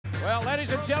Well, ladies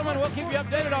and gentlemen, we'll keep you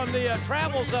updated on the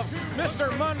travels of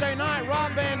Mr. Monday Night,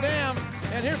 Rob Van Dam.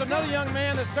 And here's another young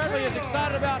man that certainly is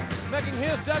excited about making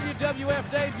his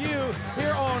WWF debut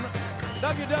here on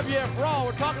WWF Raw.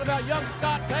 We're talking about young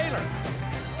Scott Taylor.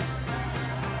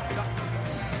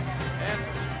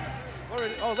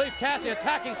 And Leif Cassidy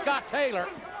attacking Scott Taylor.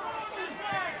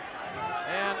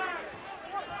 And,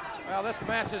 well, this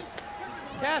match is,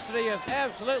 Cassidy is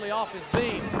absolutely off his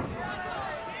beam.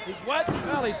 He's what?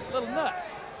 Well, he's a little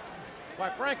nuts,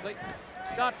 quite frankly.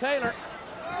 Scott Taylor,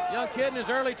 young kid in his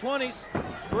early 20s,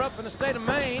 grew up in the state of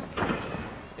Maine.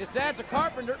 His dad's a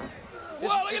carpenter.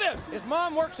 Whoa, look at this. His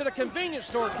mom works at a convenience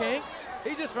store, King.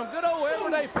 He's just from good old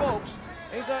everyday folks.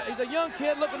 He's a young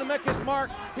kid looking to make his mark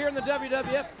here in the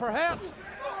WWF, perhaps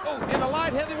in the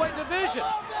light heavyweight division.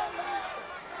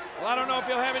 Well, I don't know if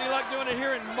he'll have any luck doing it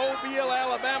here in Mobile,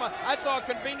 Alabama. I saw a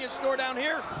convenience store down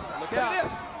here. Look at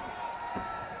this.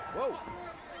 Whoa.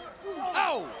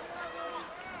 Oh!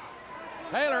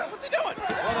 Taylor. What's he doing?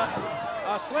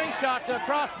 Well, a slingshot to a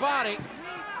crossbody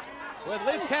with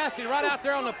Leif Cassidy right out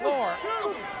there on the floor.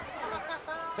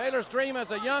 Taylor's dream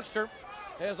as a youngster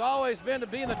has always been to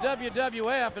be in the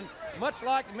WWF, and much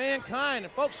like Mankind.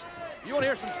 And folks, you want to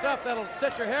hear some stuff that'll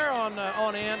set your hair on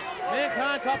end.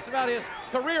 Mankind talks about his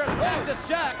career as Cactus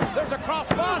Jack. There's a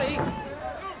crossbody.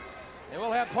 And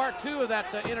we'll have part 2 of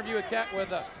that interview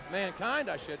with Mankind,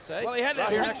 I should say. Well, he had right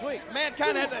that here next week.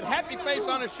 Mankind has that happy face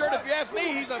on his shirt. If you ask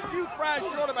me, he's a few fries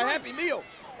short of a happy meal.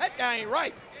 That guy ain't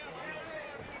right.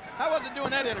 How was it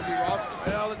doing that interview, Ross?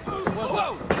 Well,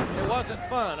 it wasn't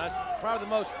fun. That's probably the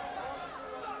most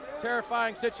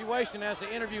terrifying situation as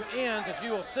the interview ends, as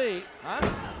you will see. Huh?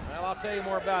 Well, I'll tell you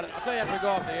more about it. I'll tell you after we go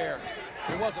off the air.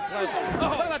 It wasn't pleasant. Oh.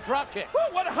 Look at that drop kick. Woo,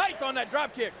 what a height on that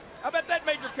drop kick. I bet that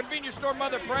made your convenience store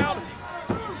mother proud.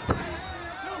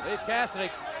 Leif Cassidy.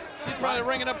 She's probably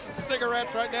ringing up some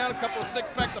cigarettes right now, a couple of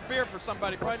 6-packs of beer for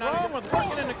somebody. What's wrong with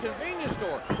working in a convenience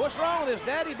store? What's wrong with his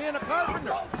daddy being a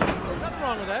carpenter? There's nothing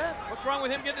wrong with that. What's wrong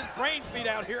with him getting his brains beat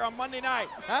out here on Monday night?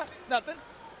 Huh? Nothing.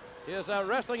 His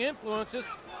wrestling influences,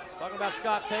 talking about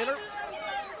Scott Taylor,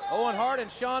 Owen Hart,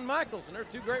 and Shawn Michaels, and they're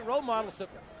 2 great role models to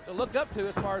look up to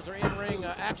as far as their in-ring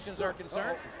actions are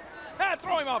concerned. Ah,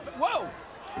 throw him off. Whoa.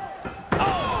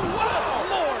 Oh, wow,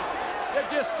 Lord.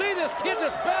 You just see this kid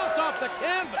just bounce off the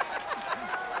canvas.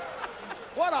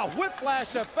 What a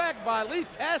whiplash effect by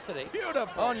Leif Cassidy.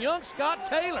 Beautiful. On young Scott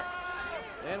Taylor.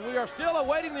 And we are still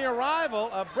awaiting the arrival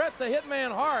of Bret the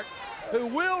Hitman Hart, who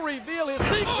will reveal his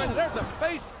secret. Oh. There's a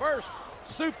face-first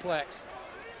suplex.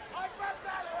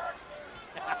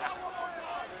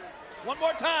 One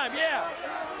more time, yeah.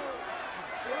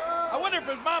 I wonder if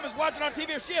his mom is watching on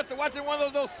TV, if she has to watch it in one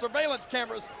of those surveillance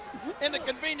cameras in the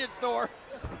convenience store.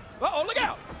 Uh-oh, look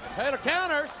out. Taylor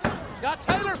counters. Scott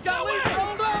Taylor's got Leif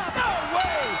rolled up. No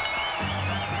way.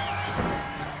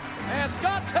 And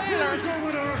Scott Taylor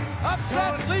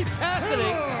upsets Leif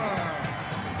Cassidy.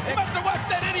 He must have watched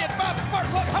that idiot Bob Spark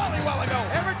Plug Holly a while ago.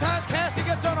 Every time Cassidy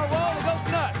gets on a roll, he goes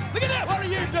nuts. Look at this. What are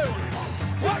you doing?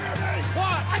 What are me?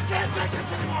 What? I can't take this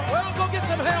anymore. Well, go get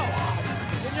some help.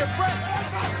 In your breath.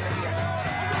 I'm not an idiot.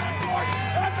 I'm not a dork.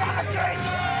 I'm not a geek.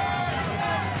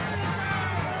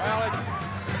 Well, it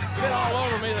get all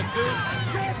over me, the goof.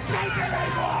 Can't take it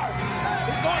anymore.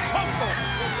 He's going postal.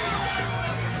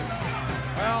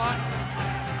 Well,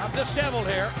 I'm disheveled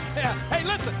here. Yeah. Hey,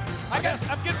 listen. I guess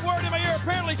I'm getting word in my ear.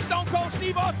 Apparently, Stone Cold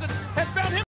Steve Austin has found him.